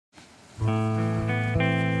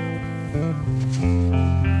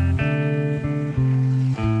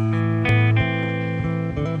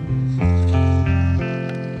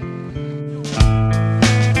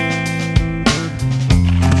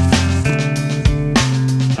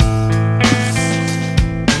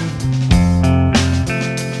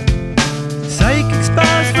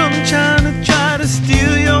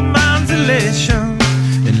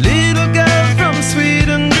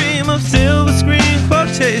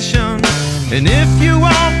civilization. And if you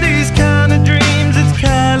want these kind of dreams, it's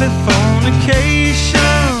Californication.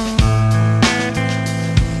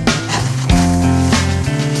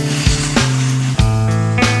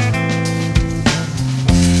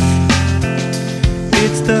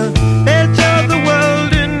 It's the edge of the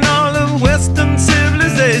world in all of Western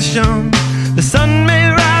civilization. The sun may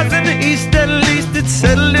rise in the east, at least it's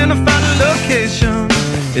settled in a final location.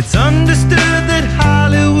 It's understood that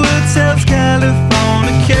Hollywood sells Californication.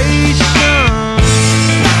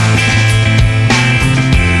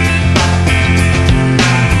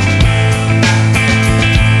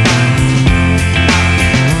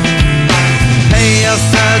 Pay your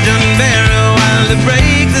surgeon very well to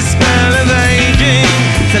break the spell of aging.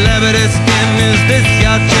 Celebrity skin, is this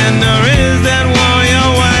your chin, or is that war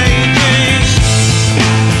you're waging?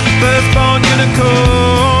 Firstborn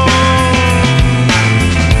unicorn,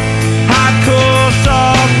 hardcore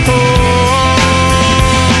softcore.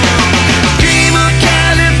 Dream of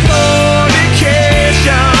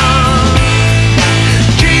Californication.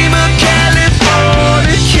 Dream of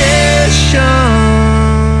Californication.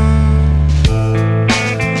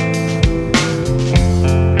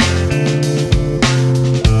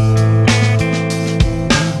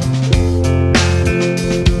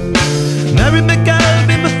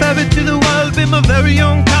 To the world, be my very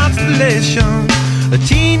own constellation. A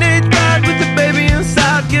teenage bride with a baby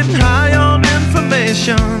inside, getting high on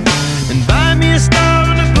information. And buy me a star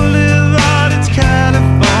on the boulevard, it's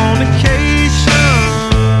Californication.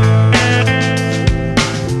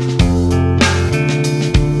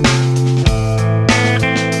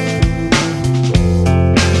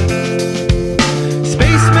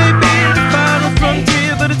 Space may be the final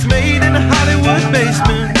frontier, but it's made in a Hollywood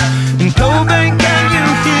basement. In Cobain, can you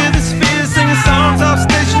hear the sphere singing songs off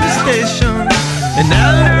station to station? And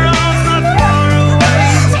now they're all not far away,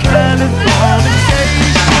 it's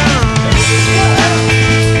Californication.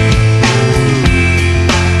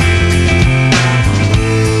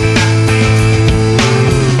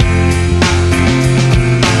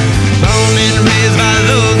 Born and raised by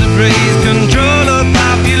those that praise control of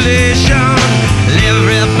population.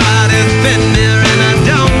 Everybody's been there and I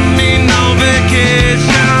don't need no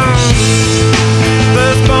vacation.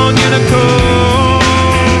 Firstborn unicorn,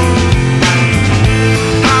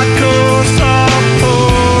 hardcore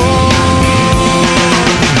softcore.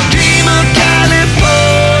 Dream of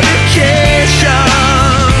Californication.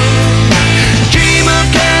 Dream of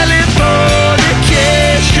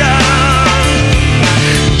Californication.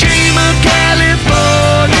 Dream of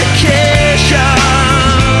Californication.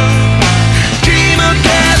 Dream of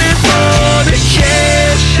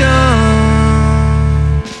Californication.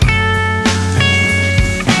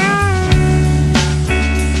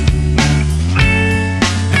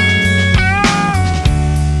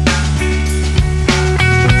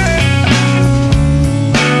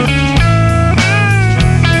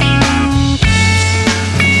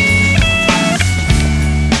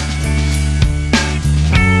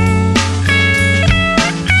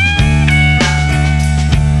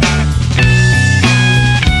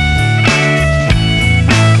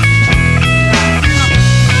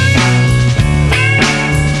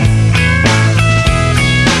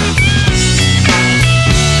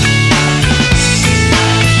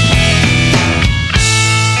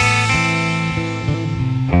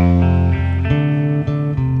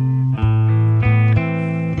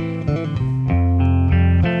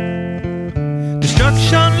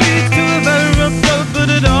 Destruction leads to a very rough road, but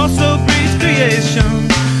it also breeds creation.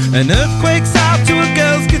 An earthquake's out to a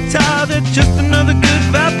girl's guitar, that's just another good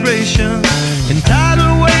vibration. And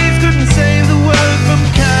tidal waves couldn't save the world from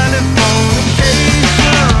California.